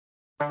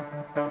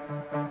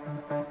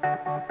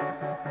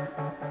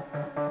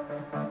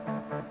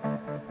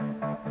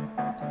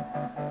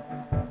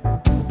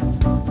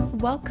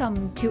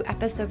Welcome to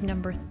episode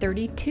number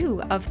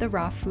 32 of the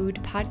Raw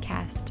Food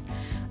Podcast.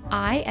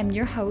 I am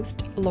your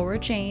host, Laura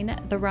Jane,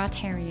 the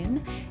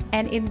Rawtarian,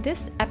 and in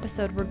this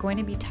episode, we're going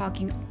to be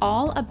talking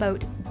all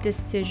about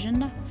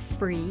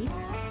decision-free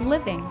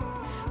living.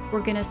 We're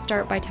going to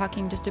start by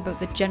talking just about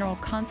the general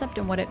concept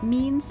and what it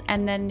means,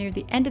 and then near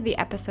the end of the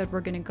episode,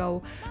 we're going to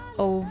go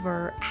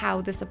over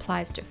how this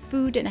applies to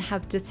food and how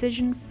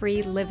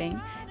decision-free living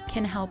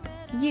can help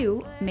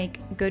you make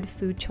good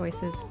food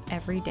choices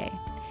every day.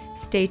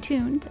 Stay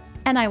tuned,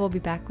 and I will be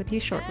back with you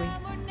shortly.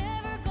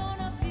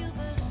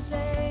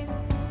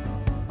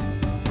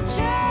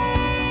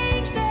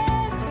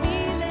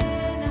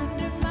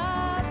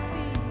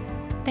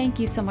 Thank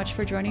you so much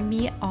for joining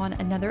me on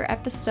another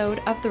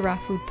episode of the Raw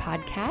Food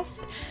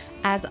Podcast.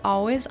 As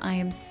always, I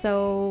am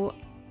so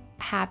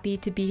happy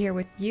to be here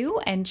with you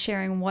and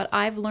sharing what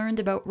I've learned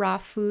about raw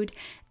food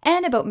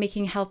and about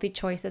making healthy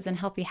choices and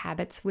healthy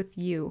habits with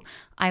you.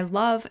 I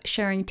love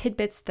sharing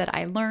tidbits that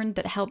I learned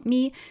that help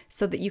me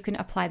so that you can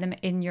apply them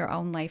in your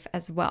own life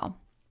as well.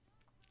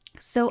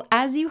 So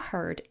as you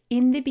heard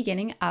in the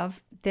beginning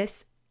of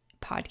this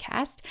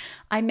podcast,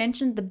 I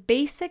mentioned the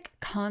basic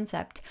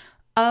concept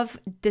of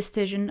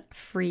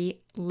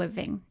decision-free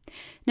living.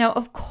 Now,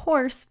 of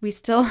course, we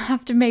still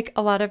have to make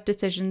a lot of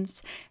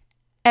decisions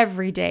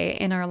every day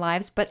in our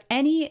lives, but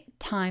any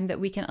time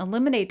that we can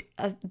eliminate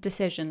a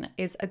decision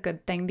is a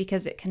good thing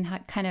because it can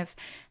kind of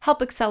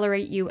help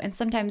accelerate you, and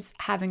sometimes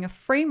having a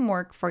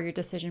framework for your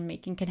decision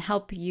making can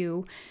help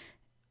you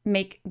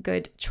make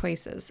good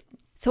choices.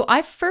 So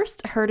I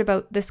first heard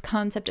about this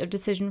concept of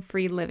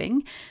decision-free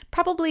living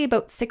probably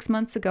about 6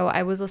 months ago.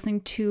 I was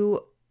listening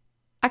to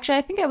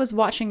I think I was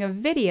watching a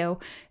video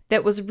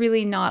that was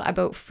really not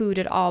about food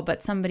at all,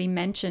 but somebody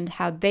mentioned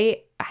how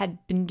they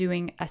had been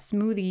doing a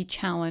smoothie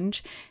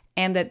challenge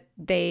and that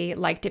they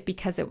liked it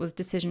because it was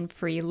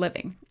decision-free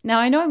living. Now,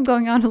 I know I'm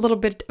going on a little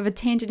bit of a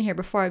tangent here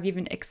before I've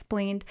even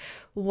explained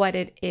what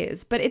it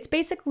is, but it's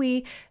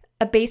basically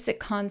a basic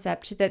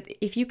concept that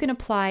if you can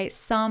apply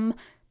some,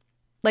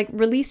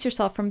 release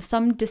yourself from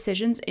some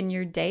decisions in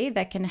your day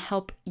that can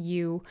help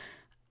you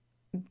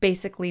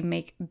basically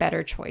make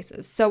better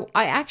choices. So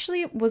I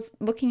actually was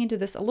looking into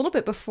this a little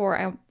bit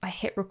before I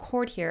hit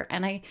record here,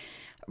 and I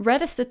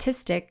read a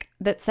statistic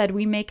that said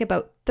we make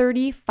about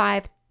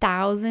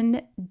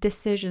 35,000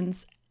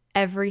 decisions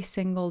every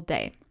single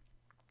day.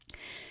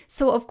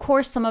 So of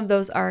course, some of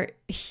those are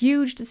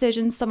huge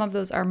decisions. Some of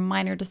those are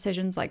minor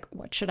decisions like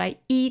what should I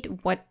eat?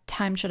 What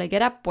time should I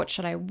get up? What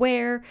should I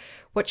wear?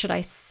 What should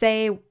I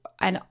say?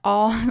 And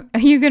all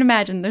you can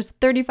imagine, there's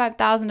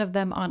 35,000 of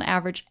them on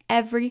average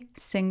every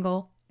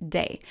single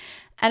day.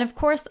 And of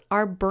course,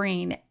 our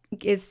brain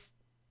is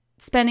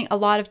spending a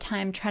lot of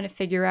time trying to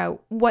figure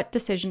out what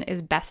decision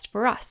is best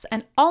for us,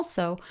 and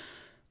also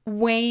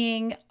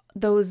weighing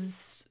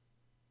those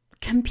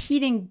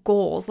competing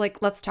goals.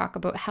 Let's talk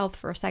about health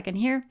for a second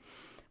here.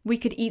 We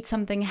could eat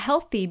something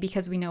healthy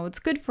because we know it's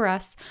good for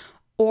us,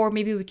 or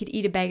maybe we could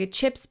eat a bag of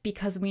chips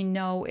because we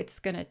know it's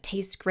going to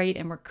taste great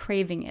and we're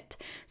craving it.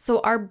 So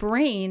our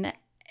brain,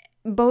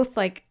 both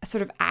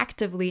sort of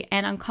actively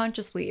and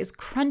unconsciously, is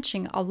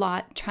crunching a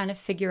lot trying to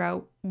figure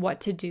out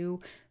what to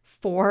do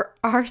for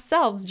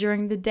ourselves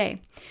during the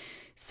day.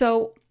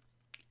 So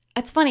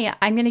it's funny,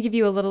 I'm going to give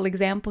you a little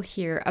example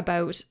here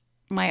about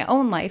my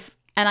own life,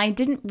 and I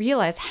didn't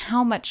realize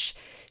how much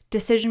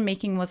decision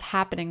making was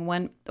happening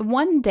when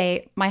one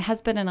day my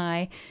husband and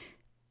I,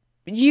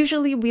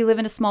 usually we live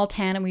in a small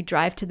town and we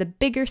drive to the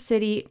bigger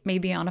city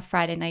maybe on a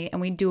Friday night, and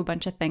we do a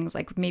bunch of things,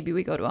 like maybe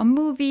we go to a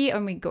movie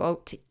and we go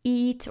out to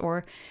eat,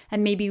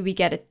 and maybe we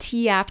get a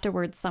tea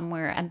afterwards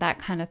somewhere and that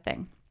kind of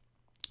thing.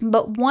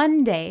 But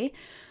one day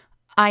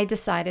I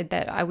decided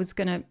that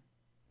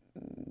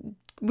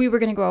we were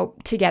going to go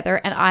out together,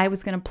 and I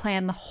was going to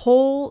plan the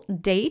whole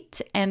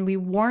date, and we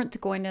weren't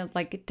going to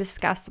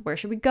discuss where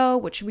should we go,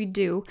 what should we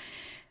do.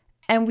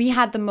 And we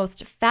had the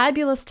most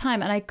fabulous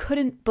time, and I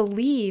couldn't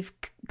believe,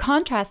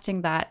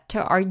 contrasting that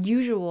to our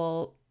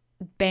usual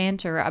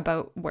banter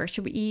about where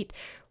should we eat,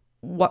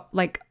 what,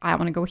 I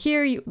want to go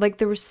here.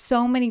 There were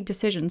so many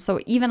decisions. So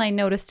even I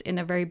noticed in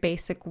a very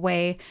basic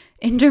way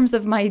in terms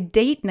of my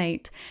date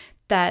night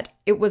that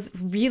it was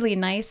really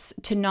nice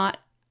to not,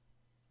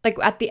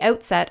 at the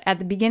outset, at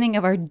the beginning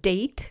of our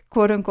date,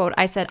 quote unquote,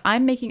 I said,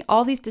 I'm making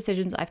all these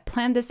decisions. I've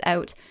planned this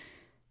out.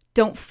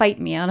 Don't fight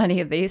me on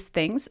any of these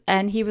things.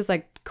 And he was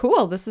like,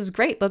 cool, this is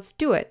great. Let's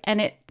do it. And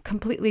it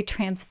completely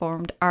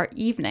transformed our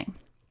evening.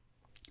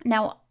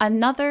 Now,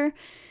 another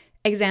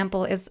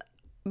example is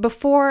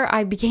before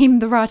I became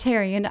the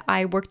Rawtarian,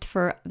 I worked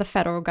for the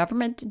federal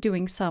government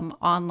doing some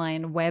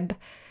online web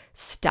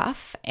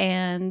stuff.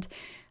 And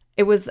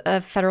it was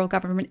a federal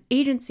government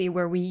agency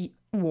where we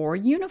wore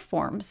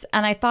uniforms.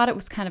 And I thought it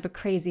was kind of a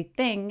crazy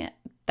thing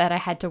that I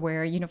had to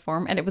wear a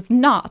uniform. And it was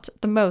not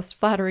the most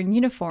flattering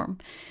uniform.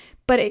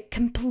 But it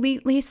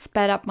completely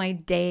sped up my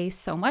day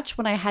so much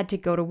when I had to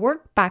go to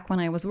work back when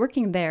I was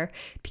working there,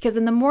 because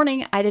in the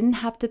morning I didn't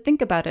have to think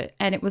about it.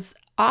 And it was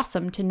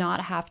awesome to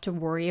not have to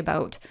worry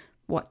about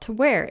what to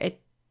wear.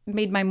 It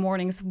made my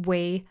mornings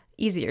way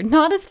easier.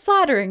 Not as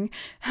flattering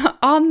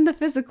on the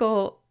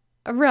physical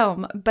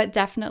realm, but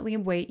definitely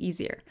way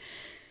easier.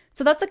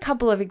 So that's a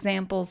couple of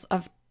examples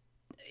of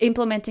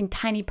implementing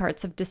tiny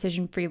parts of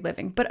decision-free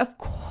living. But of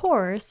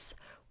course,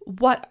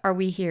 what are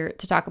we here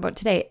to talk about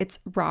today?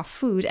 It's raw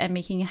food and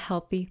making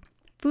healthy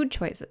food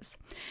choices.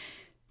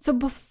 So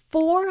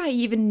before I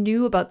even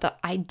knew about the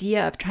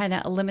idea of trying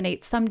to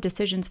eliminate some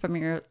decisions from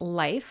your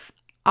life,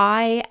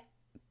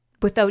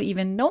 without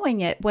even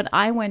knowing it, when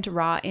I went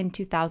raw in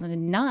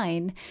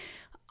 2009,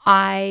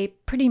 I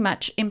pretty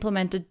much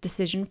implemented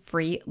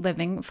decision-free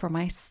living for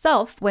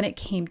myself when it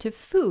came to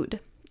food,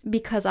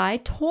 because I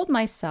told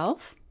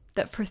myself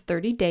that for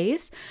 30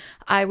 days,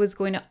 I was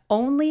going to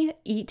only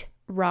eat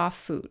raw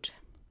food.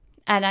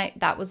 And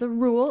that was a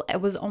rule. It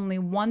was only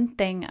one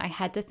thing I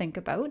had to think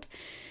about.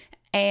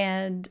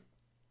 And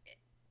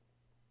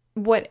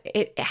what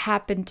it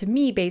happened to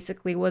me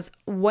basically was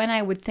when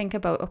I would think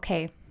about,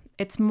 okay,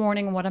 it's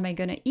morning, what am I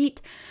going to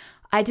eat?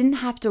 I didn't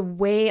have to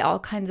weigh all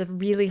kinds of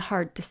really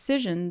hard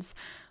decisions.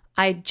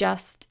 I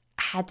just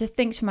had to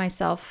think to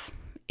myself,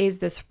 is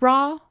this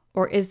raw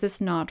or is this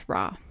not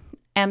raw?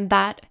 And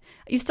that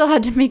you still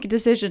had to make a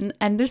decision.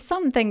 And there's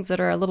some things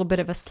that are a little bit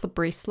of a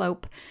slippery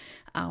slope.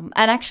 And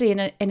actually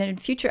in a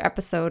future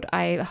episode,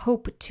 I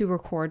hope to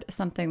record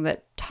something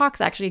that talks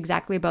actually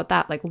exactly about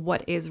that, like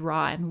what is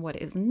raw and what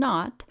is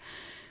not.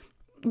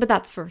 But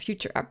that's for a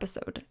future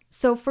episode.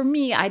 So for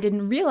me, I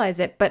didn't realize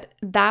it, but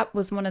that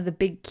was one of the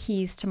big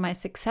keys to my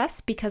success,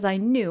 because I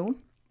knew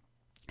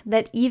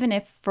that even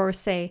if for,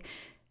 say,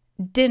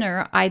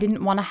 dinner, I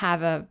didn't want to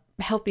have a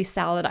healthy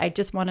salad, I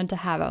just wanted to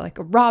have a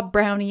raw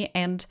brownie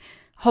and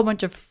a whole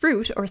bunch of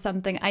fruit or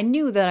something, I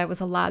knew that I was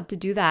allowed to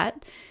do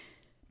that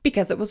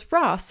because it was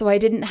raw. So I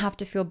didn't have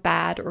to feel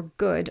bad or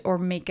good or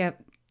make a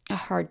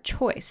hard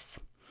choice.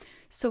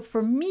 So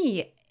for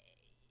me,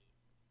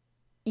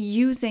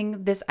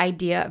 using this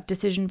idea of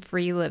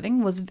decision-free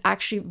living was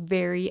actually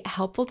very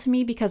helpful to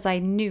me, because I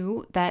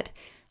knew that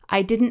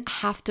I didn't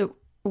have to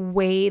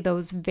weigh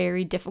those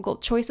very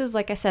difficult choices,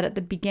 like I said at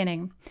the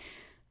beginning.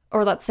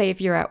 Or let's say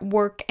if you're at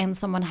work and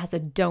someone has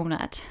a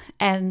donut,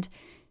 and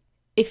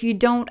if you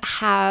don't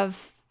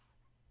have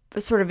a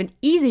sort of an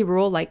easy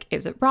rule, like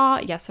is it raw,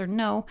 yes or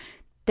no,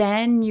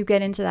 then you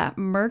get into that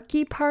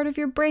murky part of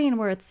your brain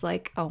where it's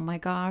like, oh my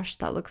gosh,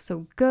 that looks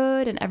so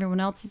good, and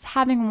everyone else is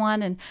having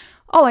one, and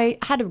oh, I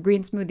had a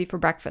green smoothie for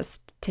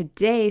breakfast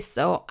today,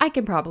 so I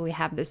can probably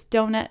have this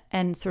donut,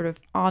 and sort of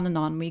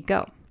on we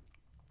go.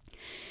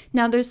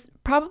 Now, there's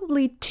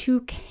probably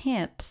two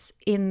camps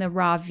in the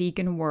raw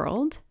vegan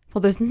world.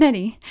 Well, there's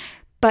many,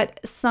 but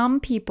some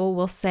people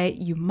will say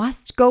you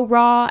must go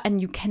raw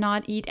and you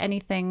cannot eat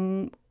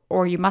anything,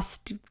 or you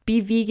must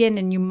be vegan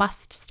and you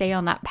must stay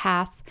on that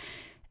path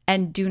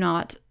and do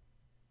not,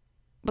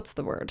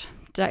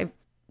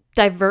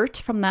 divert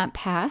from that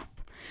path.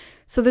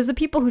 So there's the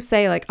people who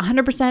say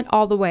 100%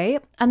 all the way.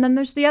 And then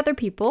there's the other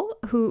people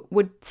who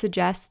would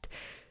suggest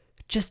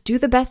just do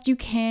the best you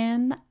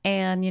can.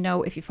 And,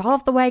 if you fall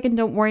off the wagon,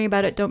 don't worry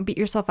about it. Don't beat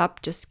yourself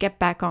up. Just get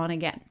back on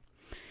again.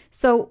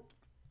 So,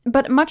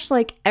 but much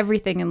like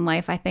everything in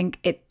life, I think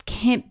it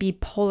can't be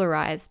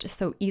polarized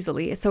so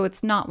easily. So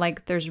it's not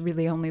like there's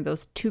really only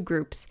those two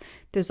groups.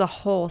 There's a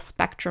whole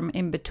spectrum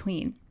in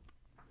between.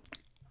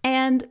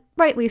 And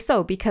rightly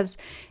so, because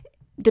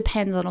it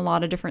depends on a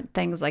lot of different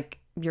things, like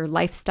your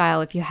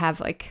lifestyle. If you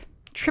have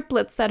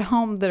triplets at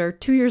home that are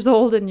 2 years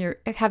old and you're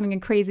having a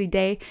crazy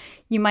day,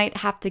 you might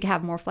have to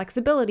have more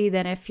flexibility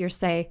than if you're,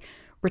 say,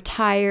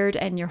 retired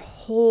and your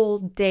whole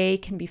day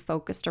can be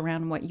focused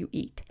around what you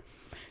eat.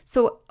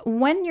 So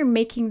when you're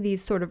making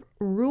these sort of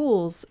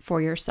rules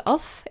for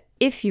yourself,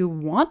 if you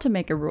want to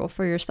make a rule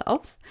for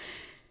yourself,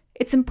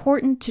 it's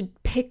important to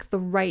pick the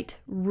right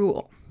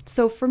rule.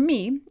 So for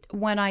me,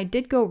 when I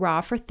did go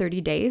raw for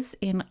 30 days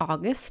in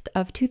August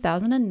of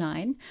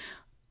 2009,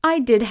 I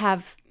did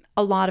have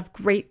a lot of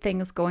great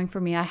things going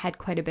for me. I had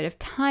quite a bit of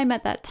time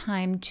at that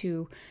time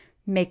to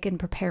make and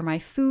prepare my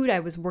food. I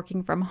was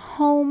working from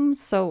home,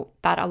 so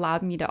that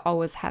allowed me to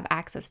always have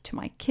access to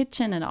my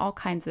kitchen and all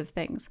kinds of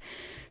things.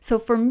 So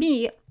for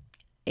me,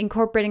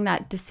 incorporating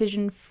that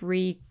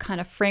decision-free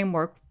kind of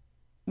framework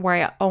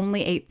where I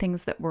only ate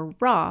things that were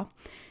raw,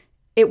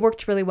 it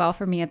worked really well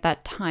for me at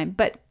that time.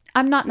 But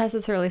I'm not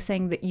necessarily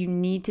saying that you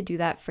need to do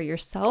that for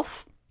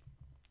yourself.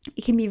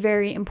 It can be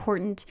very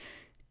important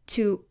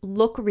to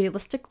look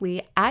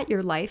realistically at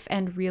your life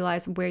and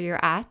realize where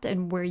you're at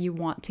and where you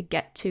want to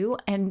get to,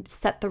 and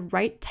set the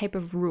right type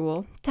of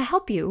rule to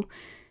help you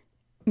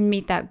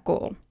meet that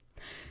goal.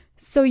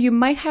 So you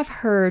might have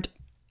heard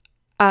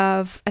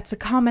of, it's a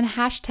common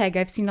hashtag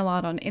I've seen a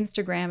lot on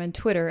Instagram and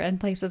Twitter and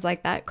places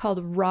like that,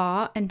 called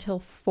raw until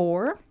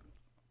 4.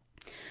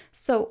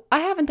 So I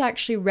haven't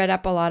actually read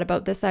up a lot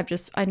about this.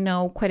 I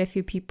know quite a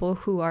few people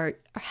who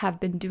have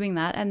been doing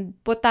that. And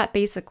what that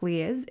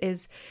basically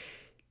is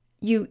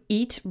you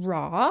eat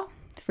raw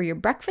for your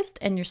breakfast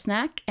and your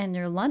snack and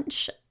your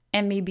lunch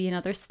and maybe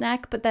another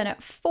snack, but then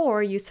at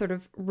 4 you sort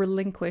of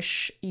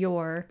relinquish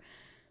your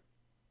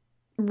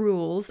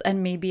rules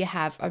and maybe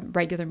have a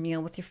regular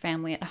meal with your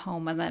family at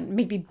home and then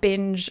maybe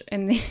binge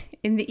in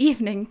the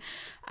evening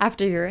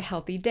after your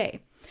healthy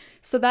day.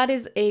 So that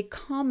is a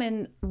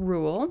common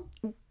rule,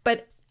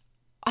 but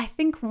I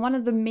think one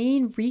of the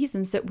main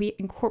reasons that we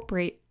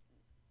incorporate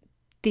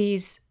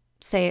these,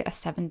 say a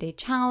 7-day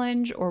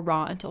challenge or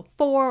raw until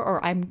 4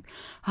 or I'm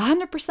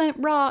 100%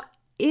 raw,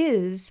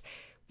 is,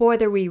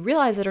 whether we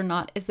realize it or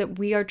not, is that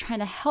we are trying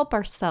to help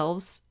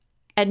ourselves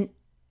and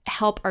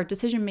help our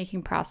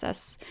decision-making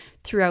process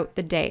throughout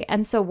the day.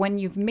 And so when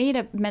you've made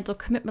a mental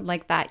commitment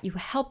like that, you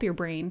help your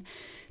brain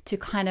to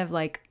kind of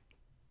like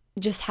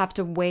just have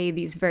to weigh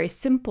these very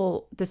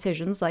simple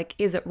decisions like,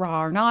 is it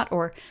raw or not?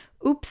 Or,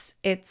 oops,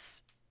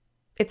 it's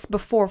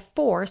before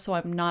 4, so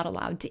I'm not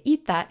allowed to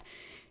eat that.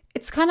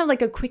 It's kind of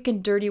like a quick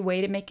and dirty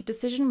way to make a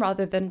decision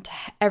rather than to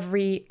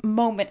every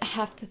moment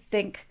have to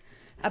think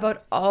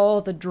about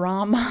all the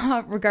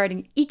drama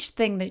regarding each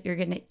thing that you're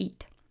going to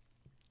eat.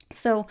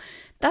 So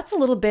that's a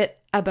little bit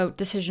about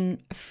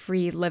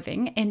decision-free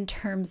living in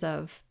terms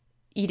of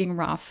eating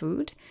raw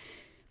food.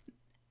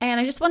 And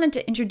I just wanted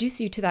to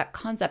introduce you to that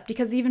concept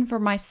because even for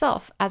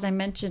myself, as I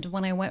mentioned,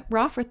 when I went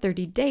raw for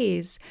 30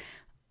 days,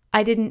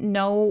 I didn't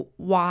know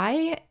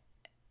why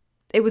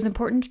it was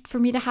important for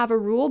me to have a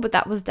rule, but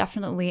that was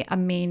definitely a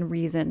main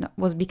reason,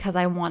 was because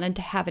I wanted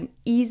to have an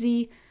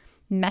easy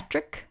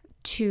metric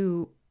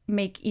to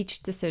make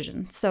each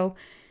decision. So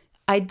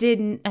I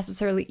didn't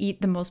necessarily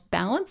eat the most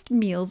balanced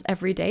meals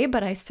every day,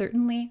 but I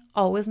certainly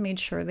always made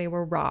sure they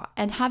were raw.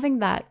 And having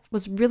that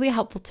was really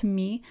helpful to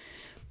me,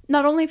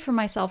 not only for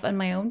myself and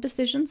my own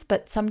decisions,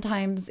 but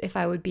sometimes if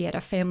I would be at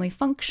a family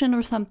function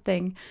or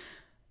something,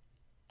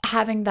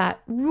 having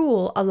that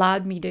rule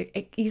allowed me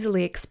to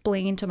easily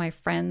explain to my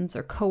friends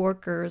or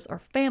coworkers or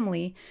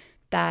family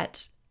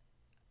that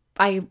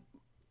I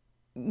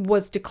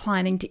was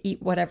declining to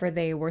eat whatever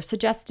they were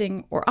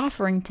suggesting or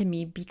offering to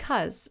me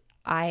because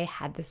I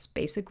had this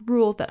basic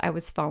rule that I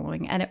was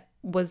following, and it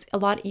was a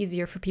lot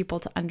easier for people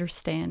to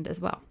understand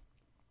as well.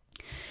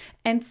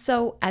 And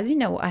so, as you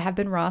know, I have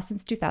been raw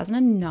since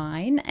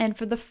 2009, and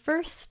for the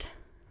first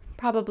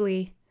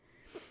probably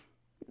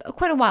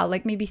quite a while,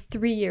 like maybe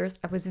 3 years,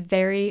 I was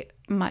very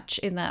much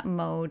in that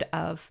mode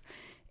of,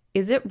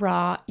 is it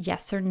raw?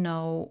 Yes or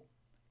no?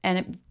 And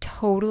it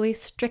totally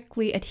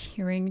strictly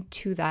adhering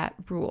to that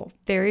rule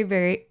very,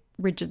 very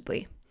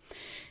rigidly.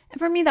 And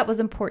for me, that was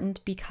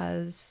important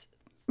because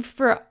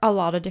for a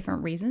lot of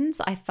different reasons,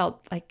 I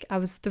felt like there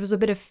was a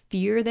bit of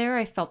fear there.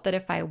 I felt that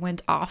if I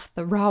went off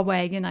the raw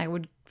wagon, I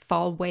would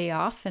fall way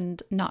off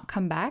and not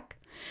come back.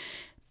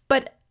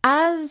 But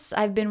as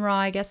I've been raw,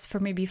 I guess, for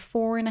maybe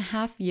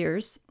 4.5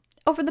 years,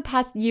 over the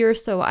past year or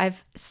so,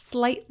 I've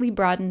slightly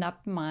broadened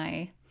out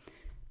my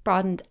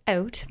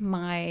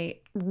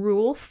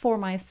rule for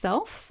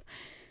myself.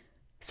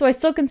 So I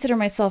still consider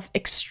myself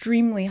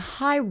extremely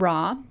high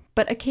raw,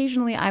 but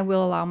occasionally I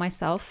will allow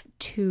myself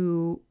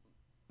to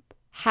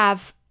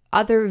have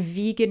other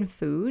vegan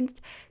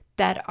foods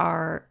that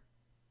are,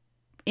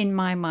 in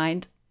my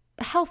mind,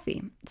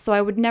 healthy. So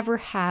I would never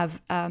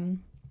have,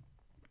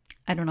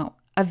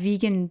 a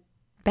vegan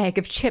bag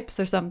of chips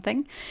or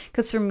something,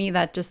 because for me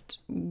that just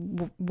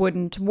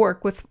wouldn't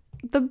work with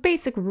the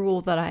basic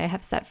rule that I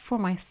have set for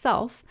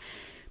myself.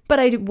 But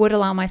I would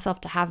allow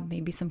myself to have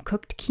maybe some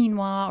cooked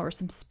quinoa or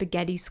some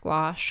spaghetti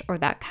squash or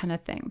that kind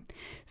of thing.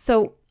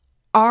 So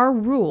our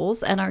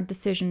rules and our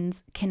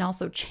decisions can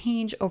also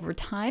change over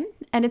time.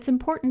 And it's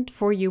important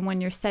for you when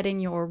you're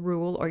setting your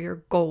rule or your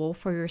goal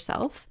for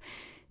yourself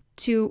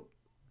to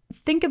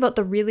think about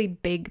the really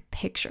big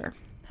picture.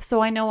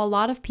 So I know a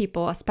lot of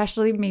people,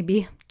 especially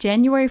maybe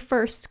January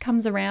 1st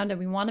comes around and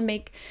we want to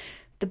make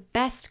the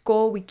best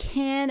goal we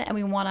can. And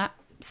we want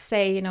to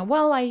say,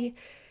 well, I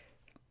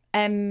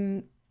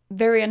am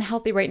very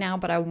unhealthy right now,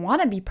 but I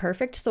want to be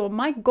perfect. So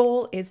my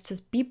goal is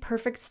to be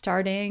perfect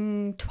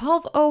starting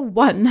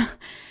 12:01.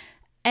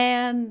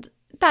 And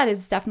that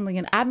is definitely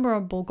an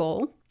admirable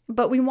goal,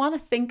 but we want to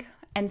think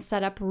and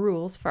set up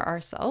rules for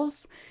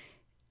ourselves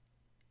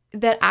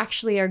that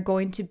actually are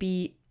going to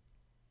be,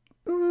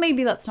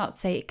 maybe let's not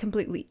say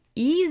completely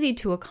easy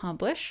to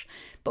accomplish,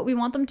 but we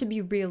want them to be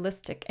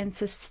realistic and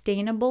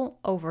sustainable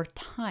over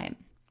time.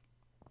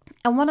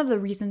 And one of the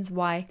reasons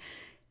why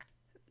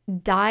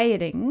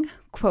dieting,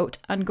 quote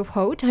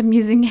unquote, I'm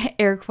using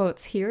air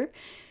quotes here,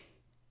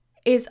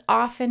 is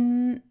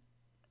often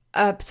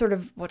a sort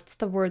of,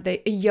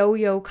 a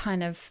yo-yo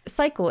kind of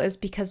cycle, is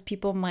because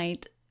people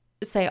might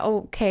say, oh,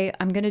 okay,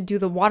 I'm going to do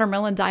the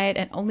watermelon diet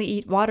and only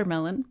eat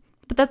watermelon,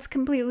 but that's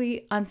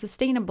completely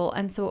unsustainable.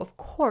 And so of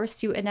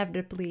course you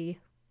inevitably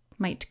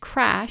might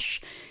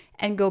crash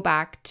and go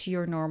back to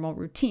your normal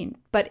routine.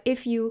 But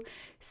if you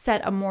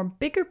set a more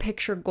bigger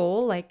picture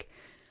goal, like,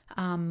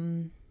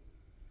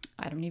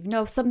 I don't even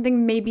know,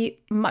 something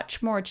maybe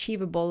much more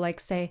achievable, like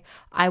say,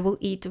 I will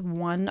eat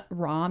 1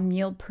 raw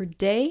meal per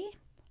day,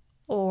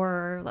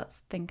 or let's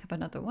think of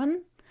another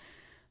one.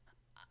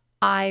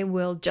 I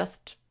will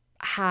just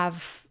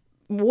have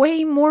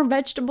way more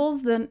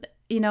vegetables than,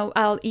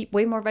 I'll eat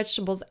way more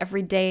vegetables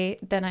every day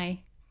than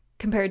I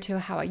compared to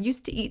how I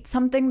used to eat,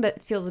 something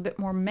that feels a bit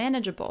more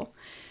manageable.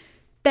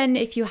 Then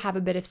if you have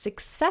a bit of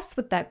success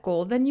with that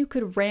goal, then you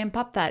could ramp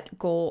up that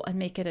goal and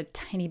make it a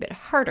tiny bit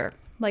harder.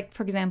 Like,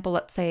 for example,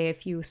 let's say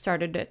if you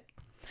started it,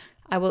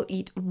 I will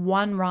eat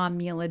 1 raw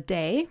meal a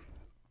day,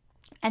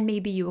 and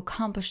maybe you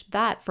accomplish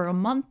that for a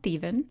month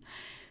even,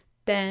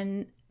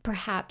 then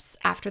perhaps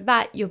after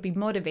that you'll be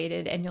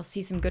motivated and you'll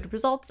see some good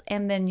results,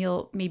 and then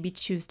you'll maybe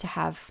choose to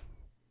have,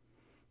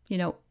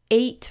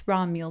 8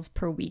 raw meals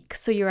per week.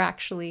 So you're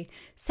actually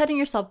setting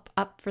yourself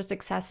up for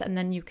success, and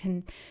then you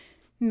can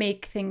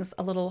make things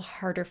a little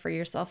harder for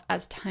yourself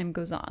as time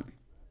goes on.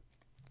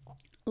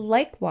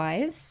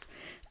 Likewise,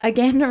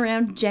 again,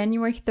 around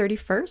January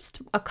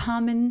 31st, a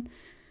common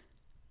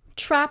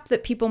trap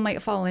that people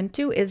might fall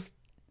into is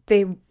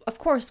of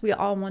course, we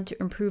all want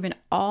to improve in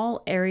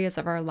all areas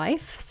of our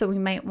life. So we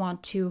might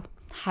want to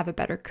have a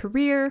better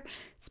career,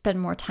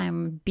 spend more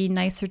time, be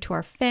nicer to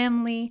our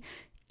family,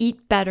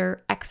 eat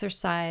better,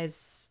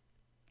 exercise,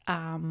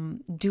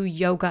 do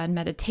yoga and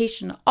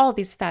meditation, all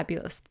these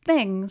fabulous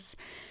things.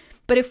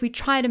 But if we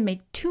try to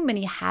make too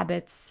many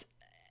habits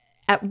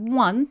at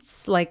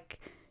once, like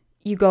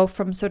you go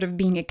from sort of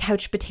being a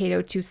couch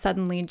potato to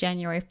suddenly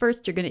January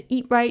 1st, you're going to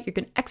eat right, you're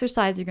going to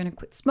exercise, you're going to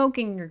quit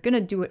smoking, you're going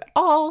to do it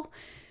all.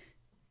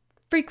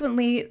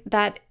 Frequently,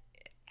 that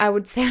I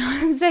would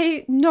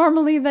say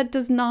normally that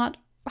does not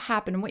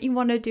happen. What you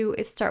want to do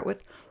is start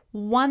with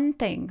one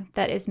thing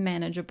that is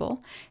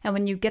manageable. And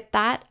when you get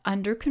that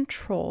under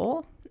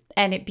control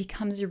and it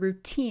becomes your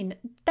routine,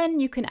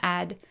 then you can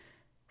add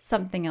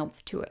something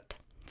else to it.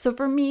 So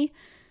for me,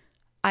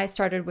 I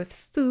started with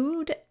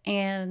food,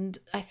 and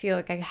I feel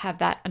like I have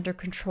that under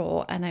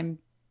control and I'm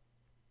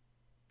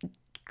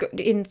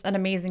in an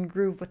amazing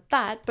groove with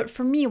that. But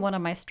for me, one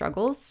of my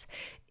struggles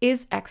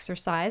is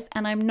exercise,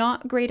 and I'm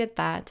not great at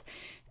that.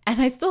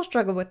 And I still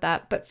struggle with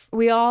that, but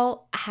we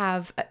all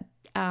have,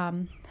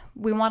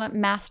 we want to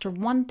master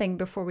one thing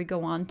before we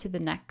go on to the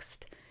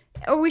next.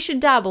 Or we should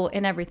dabble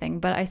in everything,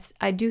 but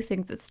I do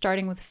think that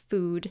starting with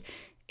food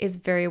is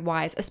very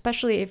wise,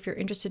 especially if you're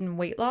interested in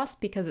weight loss,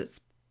 because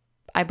it's,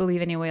 I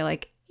believe anyway,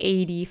 like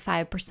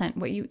 85%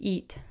 what you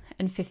eat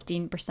and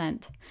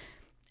 15%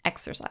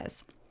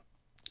 exercise.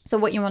 So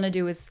what you want to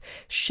do is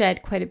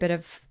shed quite a bit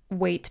of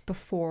weight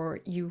before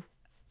you,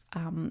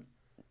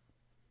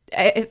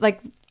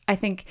 I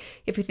think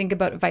if you think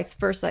about it vice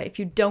versa, if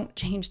you don't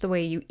change the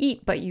way you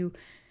eat, but you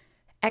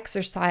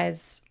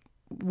exercise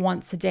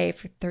once a day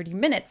for 30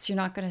 minutes, you're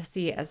not going to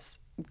see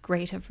as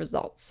great of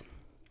results.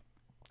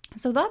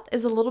 So that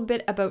is a little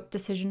bit about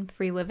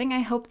decision-free living.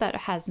 I hope that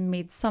has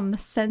made some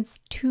sense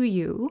to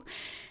you.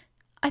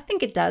 I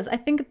think it does. I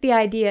think the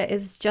idea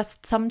is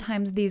just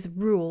sometimes these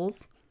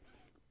rules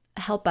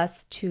help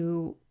us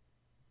to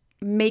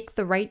make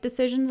the right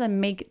decisions and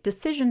make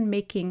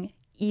decision-making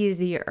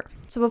easier.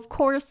 So of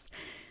course,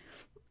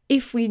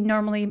 if we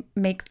normally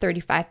make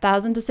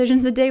 35,000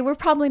 decisions a day, we're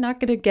probably not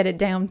going to get it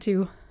down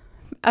to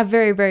a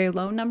very, very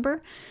low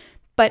number.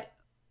 But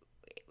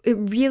it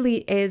really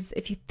is,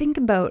 if you think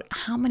about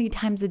how many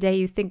times a day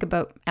you think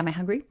about, am I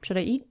hungry? Should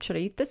I eat? Should I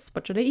eat this?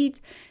 What should I eat?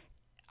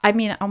 I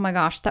mean, oh my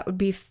gosh, that would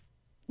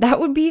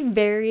be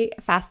very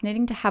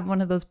fascinating to have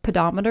one of those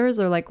pedometers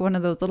or like one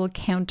of those little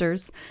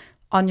counters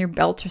on your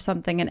belt or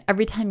something. And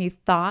every time you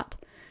thought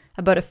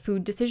about a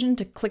food decision,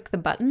 to click the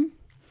button.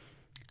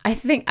 I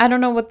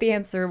don't know what the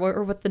answer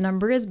or what the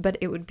number is, but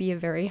it would be a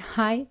very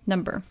high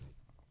number.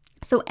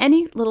 So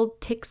any little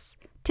tips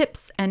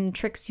and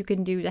tricks you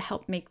can do to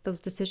help make those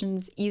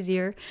decisions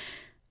easier,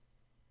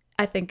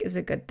 I think is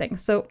a good thing.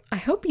 So I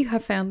hope you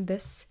have found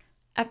this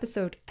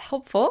episode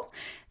helpful,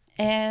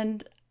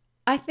 and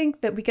I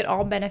think that we could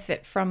all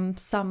benefit from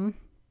some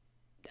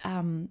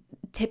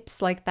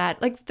tips like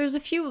that. Like there's a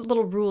few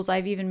little rules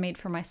I've even made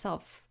for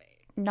myself,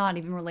 not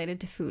even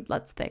related to food.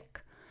 Let's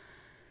think.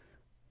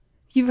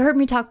 You've heard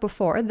me talk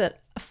before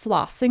that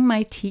flossing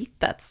my teeth,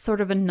 that's sort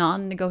of a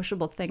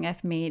non-negotiable thing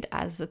I've made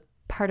as a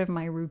part of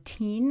my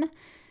routine.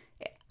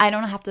 I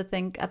don't have to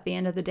think at the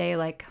end of the day,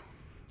 like,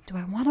 do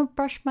I want to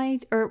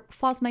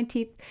floss my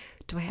teeth?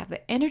 Do I have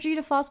the energy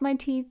to floss my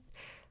teeth?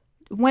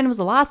 When was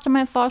the last time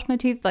I flossed my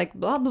teeth? Like,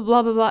 blah, blah,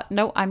 blah, blah, blah.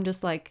 No, I'm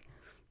just like,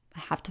 I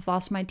have to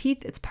floss my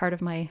teeth. It's part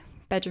of my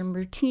bedroom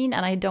routine,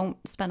 and I don't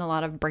spend a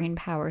lot of brain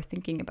power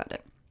thinking about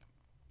it.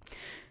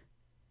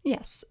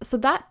 Yes, so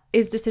that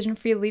is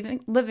decision-free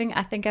living.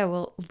 I think I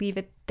will leave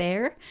it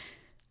there.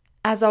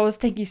 As always,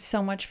 thank you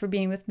so much for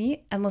being with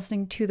me and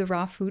listening to the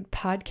Raw Food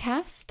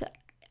Podcast.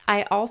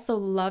 I also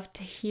love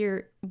to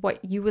hear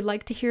what you would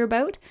like to hear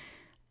about.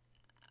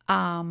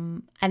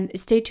 And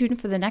stay tuned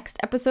for the next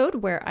episode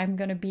where I'm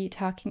going to be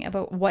talking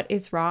about what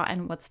is raw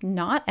and what's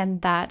not.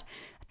 And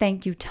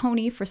thank you,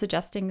 Tony, for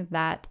suggesting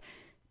that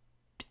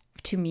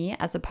to me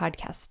as a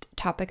podcast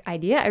topic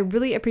idea. I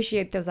really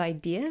appreciate those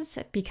ideas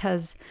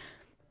because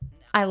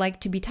I like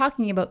to be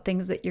talking about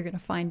things that you're going to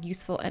find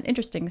useful and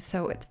interesting.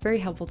 So it's very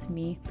helpful to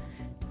me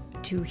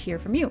to hear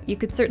from you. You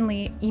could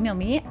certainly email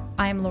me.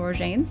 I'm Laura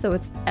Jane, so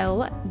it's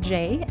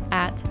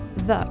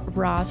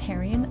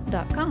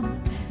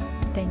lj@therawtarian.com.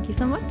 Thank you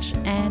so much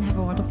and have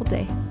a wonderful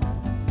day.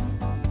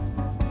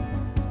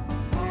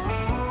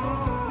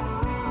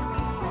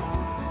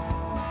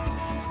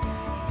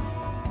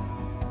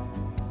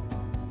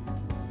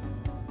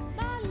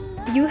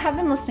 You have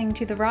been listening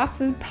to the Raw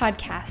Food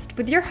Podcast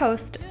with your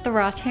host, The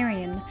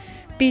Rawtarian.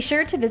 Be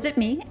sure to visit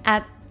me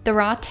at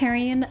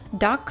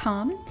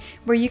therawtarian.com,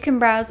 where you can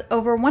browse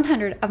over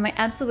 100 of my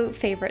absolute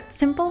favorite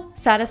simple,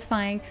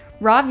 satisfying,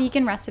 raw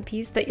vegan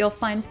recipes that you'll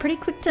find pretty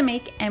quick to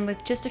make and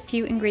with just a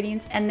few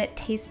ingredients and that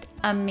taste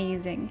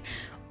amazing.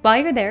 While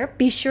you're there,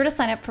 be sure to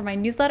sign up for my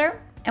newsletter.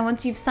 And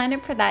once you've signed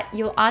up for that,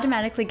 you'll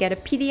automatically get a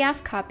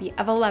PDF copy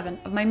of 11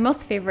 of my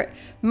most favorite,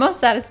 most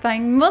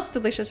satisfying, most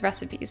delicious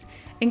recipes,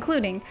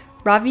 including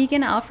raw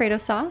vegan Alfredo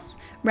sauce,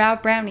 raw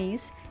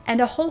brownies, and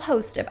a whole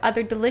host of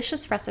other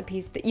delicious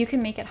recipes that you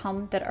can make at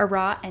home that are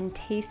raw and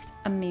taste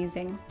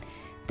amazing.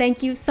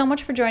 Thank you so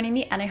much for joining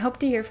me, and I hope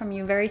to hear from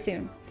you very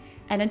soon.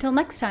 And until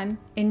next time,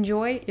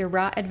 enjoy your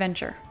raw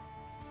adventure.